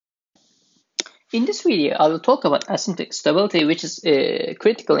In this video, I will talk about asymptotic stability, which is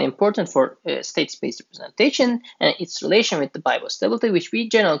critically important for state space representation and its relation with the BIBO stability, which we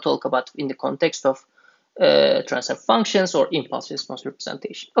generally talk about in the context of transfer functions or impulse response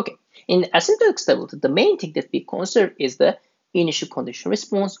representation. Okay, in asymptotic stability, the main thing that we consider is the initial condition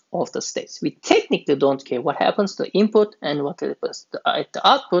response of the states. We technically don't care what happens to the input and what happens at the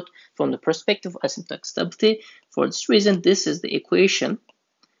output from the perspective of asymptotic stability. For this reason, this is the equation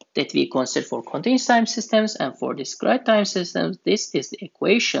that we consider for continuous time systems, and for discrete time systems, this is the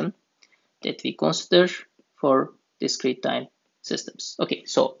equation that we consider for discrete time systems. Okay,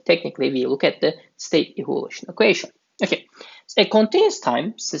 so technically we look at the state evolution equation. Okay, so a continuous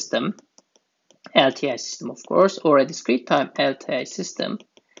time system, LTI system of course, or a discrete time LTI system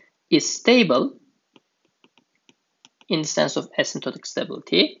is stable in the sense of asymptotic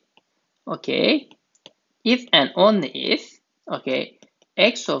stability. Okay, if and only if, okay,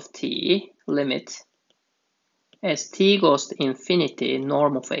 x of t limit as t goes to infinity,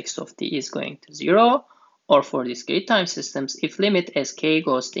 norm of x of t is going to 0, or for discrete time systems, if limit as k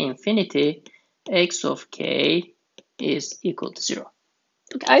goes to infinity, x of k is equal to 0.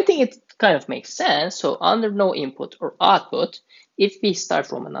 Okay, I think it kind of makes sense. So under no input or output, if we start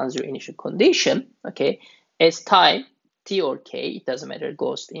from a non-zero initial condition, okay, as time t or k, it doesn't matter,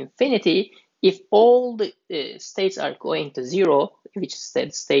 goes to infinity, if all the states are going to 0, which is steady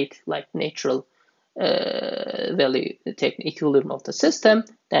state like natural value equilibrium of the system,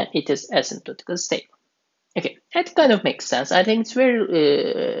 then it is asymptotically stable. Okay, that kind of makes sense. I think it's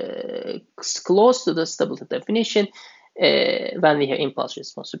very close to the stability definition when we have impulse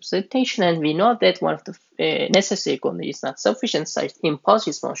response representation, and we know that one of the necessary conditions is not sufficient, such impulse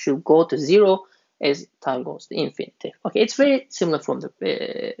response should go to 0 as time goes to infinity. Okay, it's very similar from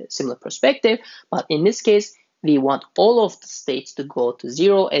the similar perspective, but in this case, we want all of the states to go to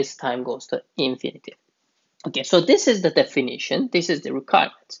 0 as time goes to infinity. Okay, so this is the definition, this is the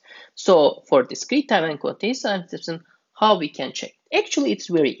requirements. So for discrete time and continuous time system, how we can check? Actually, it's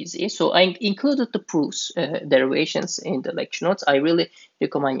very easy. So I included the proofs, derivations in the lecture notes. I really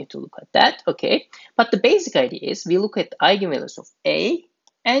recommend you to look at that, okay? But the basic idea is we look at the eigenvalues of A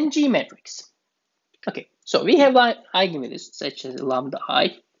and G matrix. Okay, so we have eigenvalues such as lambda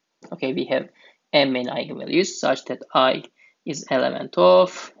I. Okay, we have m many eigenvalues such that I is element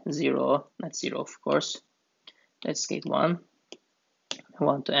of 0, not 0 of course. Let's get 1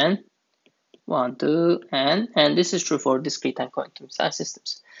 to n, 1 to n, and this is true for discrete time continuous time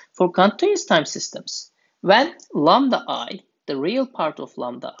systems. For continuous time systems, when lambda I, the real part of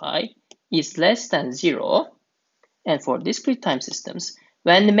lambda I, is less than 0, and for discrete time systems,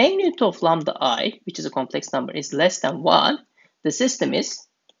 when the magnitude of lambda I, which is a complex number, is less than 1, the system is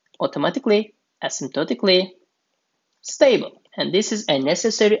automatically, asymptotically stable. And this is a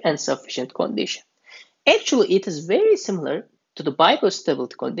necessary and sufficient condition. Actually, it is very similar to the BIBO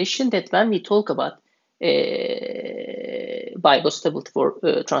stability condition that when we talk about BIBO stability for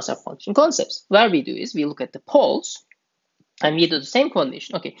transfer function concepts, where we do is we look at the poles and we do the same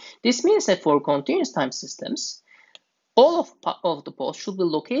condition. Okay, this means that for continuous time systems, all of the poles should be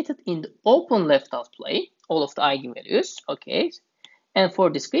located in the open left-out plane, all of the eigenvalues, okay? And for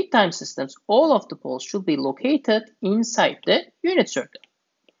discrete time systems, all of the poles should be located inside the unit circle.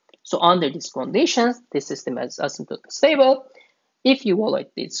 So under these conditions, the system is asymptotically stable. If you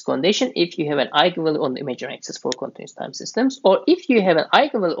violate this condition, if you have an eigenvalue on the imaginary axis for continuous time systems, or if you have an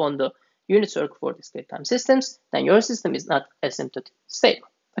eigenvalue on the unit circle for discrete time systems, then your system is not asymptotically stable.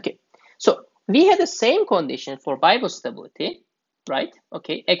 Okay, so we have the same condition for BIBO stability, right?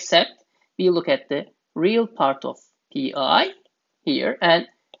 Okay, except we look at the real part of Pi here and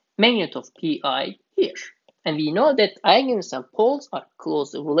magnitude of Pi here. And we know that eigenvalues and poles are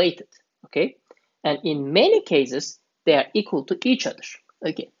closely related, okay? And in many cases, they are equal to each other,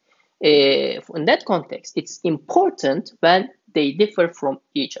 okay? In that context, it's important when they differ from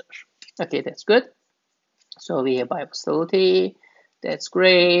each other. Okay, that's good. So we have BIBO stability. That's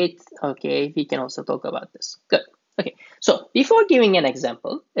great. Okay, we can also talk about this. Good. Okay, so before giving an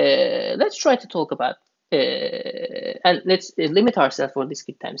example, let's try to talk about and let's limit ourselves for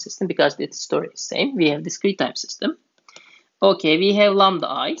discrete time system because the story is the same. We have discrete time system. Okay, we have lambda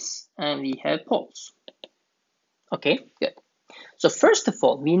i's and we have poles. Okay, good. So first of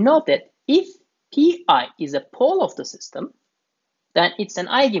all, we know that if Pi is a pole of the system, then it's an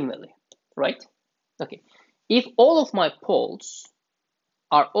eigenvalue, right? Okay, if all of my poles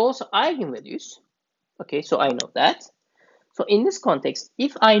are also eigenvalues, okay, so I know that. So in this context,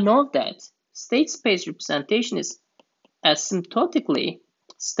 if I know that state space representation is asymptotically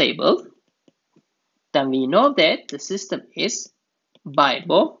stable, then we know that the system is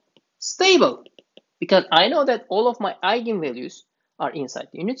BIBO stable. because I know that all of my eigenvalues are inside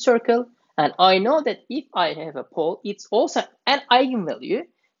the unit circle, and I know that if I have a pole, it's also an eigenvalue,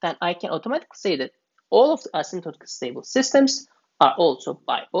 then I can automatically say that all of the asymptotic stable systems are also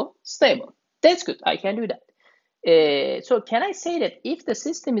BIBO stable. That's good, I can do that. So can I say that if the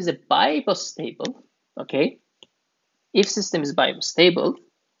system is a BIBO stable, okay, if system is BIBO stable,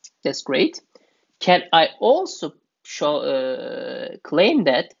 that's great. Can I also claim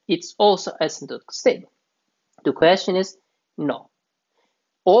that it's also asymptotic stable? The question is no.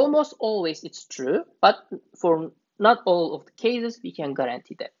 Almost always it's true, but for not all of the cases, we can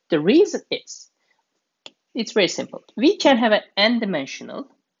guarantee that. The reason is, it's very simple. We can have an n-dimensional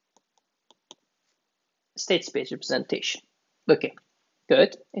state space representation. Okay,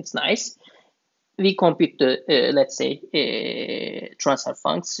 good, it's nice. We compute the, let's say, transfer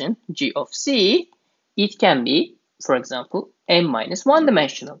function g of c. It can be, for example, m-1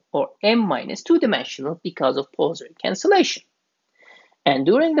 dimensional or m-2 dimensional because of polar cancellation. And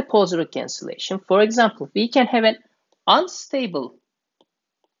during the polar cancellation, for example, we can have an unstable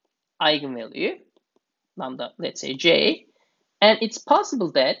eigenvalue, lambda, let's say j, and it's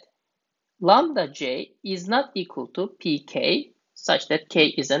possible that lambda j is not equal to pk, such that k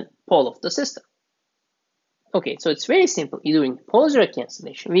is a pole of the system. Okay, so it's very simple. During polar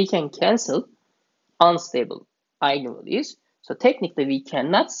cancellation, we can cancel unstable eigenvalues. So technically, we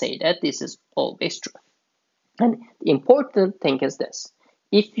cannot say that this is always true. And the important thing is this.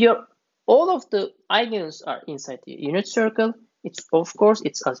 If all of the eigenvalues are inside the unit circle, it's of course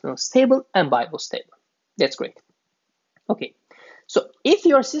it's stable and BIBO stable. That's great. Okay, so if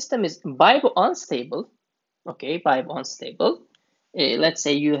your system is BIBO unstable, okay, BIBO unstable, let's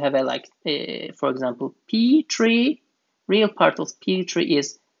say you have for example, P3, real part of P3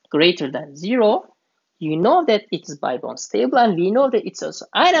 is greater than 0, you know that it is BIBO unstable, and we know that it's also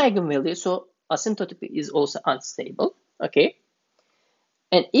an eigenvalue, so asymptotically is also unstable, okay?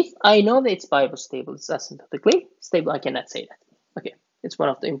 And if I know that it's BIBO stable, it's asymptotically stable, I cannot say that, okay? It's one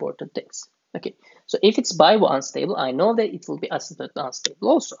of the important things, okay? So if it's BIBO unstable, I know that it will be asymptotically unstable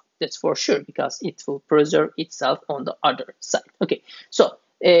also. That's for sure, because it will preserve itself on the other side, okay? So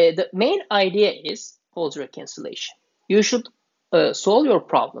the main idea is polar cancellation. You should solve your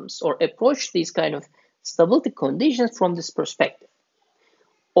problems or approach these kind of stability conditions from this perspective.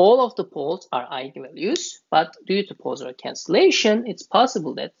 All of the poles are eigenvalues, but due to polar cancellation, it's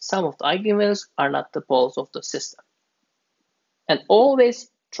possible that some of the eigenvalues are not the poles of the system. And always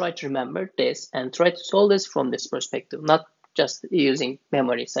try to remember this and try to solve this from this perspective, not just using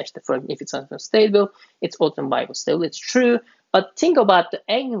memory such that if it's unstable, it's also BIBO stable, it's true, but think about the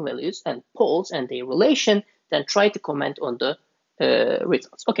eigenvalues and poles and their relation, then try to comment on the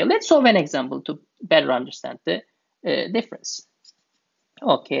results. Okay, let's solve an example to better understand the difference.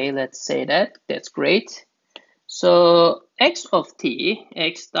 Okay, let's say that. That's great. So x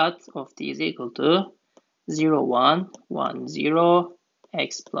dot of t is equal to 0, 1, 1, 0,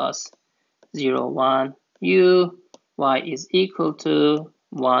 x plus 0, 1, u, y is equal to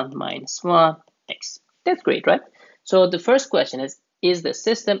 1 minus 1, x. That's great, right? So the first question is the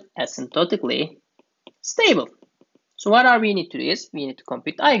system asymptotically stable? So what we need to do is, we need to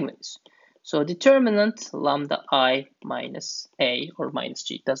compute eigenvalues. So determinant lambda I minus a or minus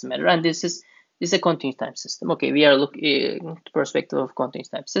g, doesn't matter. And this is a continuous time system. Okay, we are looking at the perspective of continuous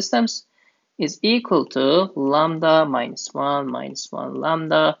time systems, is equal to lambda minus 1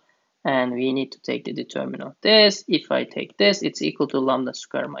 lambda, and we need to take the determinant of this. If I take this, it's equal to lambda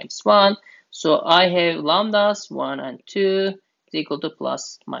square minus 1. So I have lambdas 1 and 2 is equal to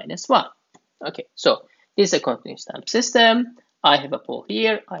plus minus 1. Okay, so this is a continuous time system. I have a pole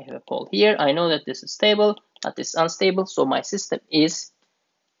here, I have a pole here. I know that this is stable, but this is unstable, so my system is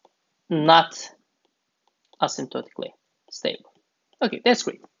not asymptotically stable. Okay, that's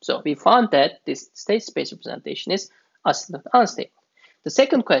great. So we found that this state space representation is unstable. The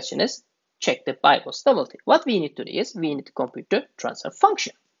second question is, check the BIBO stability. What we need to do is, we need to compute the transfer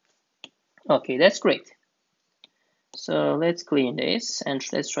function. Okay, that's great. So let's clean this and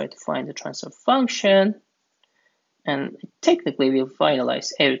let's try to find the transfer function. And technically, we'll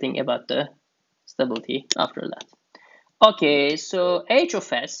finalize everything about the stability after that. Okay, so h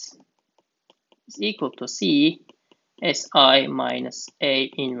of s is equal to c si minus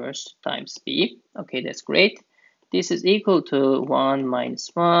a inverse times b. Okay, that's great. This is equal to 1 minus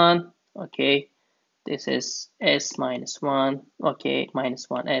 1. Okay, this is s minus 1. Okay, minus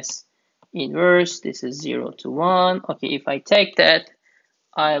 1s inverse. This is 0 to 1. Okay, if I take that,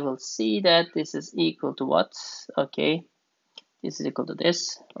 I will see that this is equal to what? Okay, this is equal to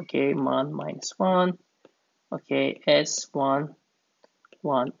this. Okay, 1 minus 1. Okay, s1,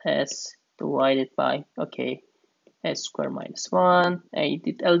 1s divided by, okay, s squared minus 1. I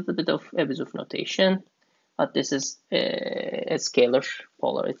did a little bit of abuse of notation, but this is a scalar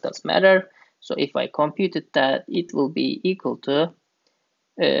polar, it doesn't matter. So if I computed that, it will be equal to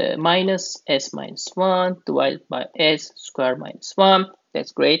minus s minus 1 divided by s squared minus 1.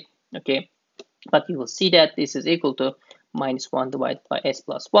 That's great, okay. But you will see that this is equal to minus 1 divided by s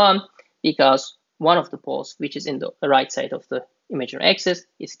plus 1, because one of the poles, which is in the right side of the imaginary axis,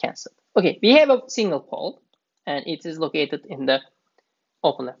 is cancelled. Okay, we have a single pole, and it is located in the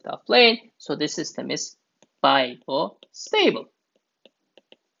open left half plane, so this system is BIBO stable.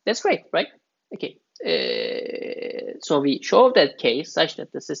 That's great, right? Okay, so we show that case such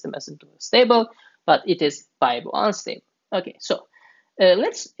that the system is stable, but it is BIBO unstable. Okay, so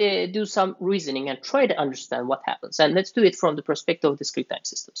let's do some reasoning and try to understand what happens. And let's do it from the perspective of discrete time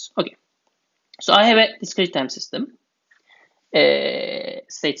systems. Okay, so I have a discrete time system,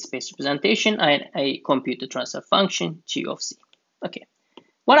 state space representation, and I compute the transfer function g of z. Okay,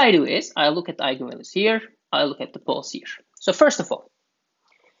 what I do is I look at the eigenvalues here, I look at the poles here. So first of all,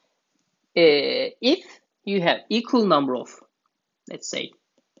 if you have equal number of, let's say,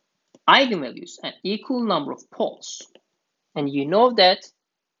 eigenvalues and equal number of poles, and you know that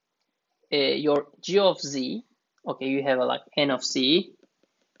your g of z, okay, you have like n of z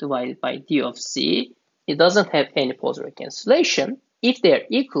divided by d of z, it doesn't have any polar cancellation. If they're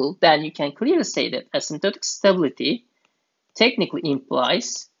equal, then you can clearly say that asymptotic stability technically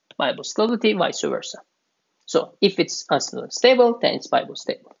implies BIBO stability, vice versa. So if it's asymptotic stable, then it's BIBO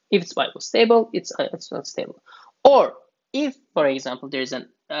stable. If it's BIBO stable, it's not stable. Or if, for example, there's an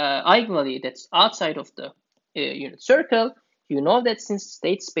eigenvalue that's outside of the unit circle, you know that since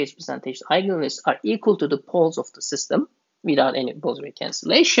state space representation eigenvalues are equal to the poles of the system without any polar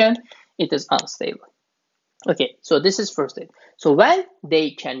cancellation, it is unstable. Okay, so this is first state. So when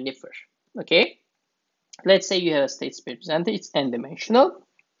they can differ, okay, let's say you have a state space representation, it's n-dimensional,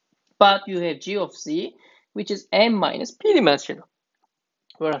 but you have g of z, which is n minus p-dimensional,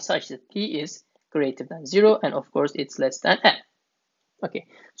 whereas such that p is greater than 0, and of course it's less than n. Okay,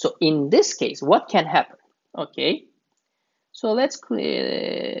 so in this case, what can happen? Okay, so let's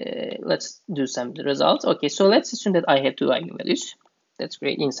do some results. Okay, so let's assume that I have two eigenvalues. That's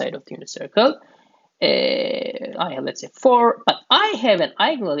great, inside of the unit circle. I have, let's say, 4, but I have an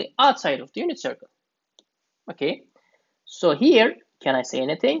eigenvalue outside of the unit circle. Okay, so here, can I say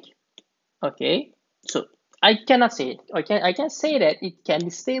anything? Okay, so I cannot say it. I can say that it can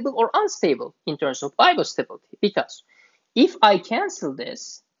be stable or unstable in terms of BIBO stability, because if I cancel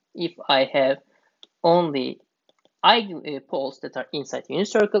this, if I have only eigenpoles that are inside the unit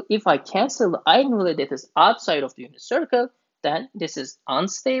circle, if I cancel the eigenvalue that is outside of the unit circle, then this is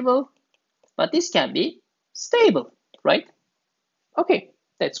unstable, but this can be stable, right? Okay,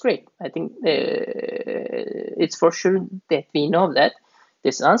 that's great. I think it's for sure that we know that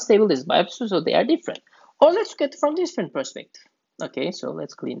this is unstable, this is BIBO, so they are different. Or let's look at it from different perspective. Okay, so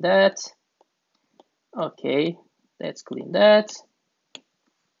let's clean that. Okay, let's clean that.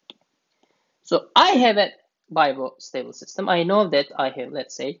 So I have a BIBO stable system. I know that I have,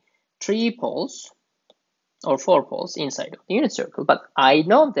 let's say, 3 poles or 4 poles inside of the unit circle, but I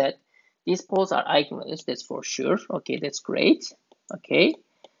know that these poles are eigenvalues, that's for sure. Okay, that's great. Okay,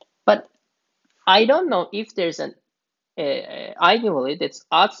 but I don't know if there's an eigenvalue that's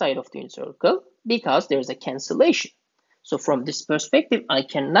outside of the unit circle because there's a cancellation. So from this perspective, I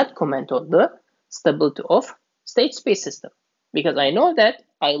cannot comment on the stability of state space system, because I know that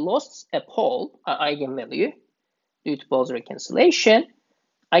I lost a pole, an eigenvalue, due to polar cancellation.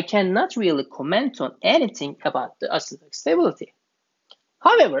 I cannot really comment on anything about the asymptotic stability.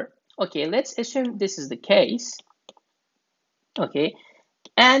 However, okay, let's assume this is the case. Okay,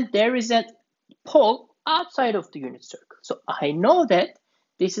 and there is a pole outside of the unit circle. So I know that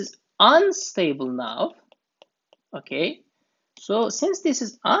this is unstable now. Okay, so since this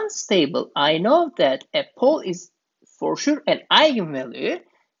is unstable, I know that a pole is for sure an eigenvalue.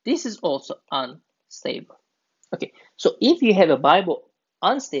 This is also unstable. Okay, so if you have a BIBO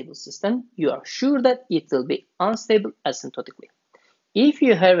unstable system, you are sure that it will be unstable asymptotically. If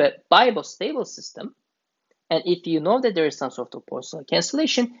you have a BIBO stable system, and if you know that there is some sort of Poisson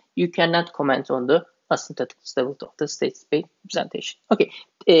cancellation, you cannot comment on the asymptotic stability of the state space representation. Okay,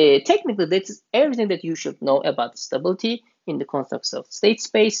 technically that is everything that you should know about stability in the context of state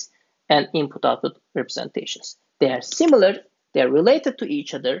space and input-output representations. They are similar, they are related to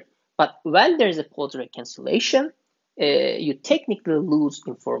each other, but when there is a polar cancellation, you technically lose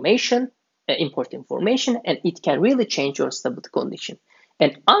information, important information, and it can really change your stability condition.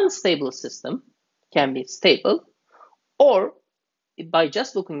 An unstable system can be stable, or by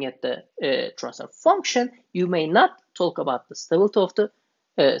just looking at the transfer function, you may not talk about the stability of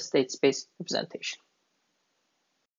the state space representation.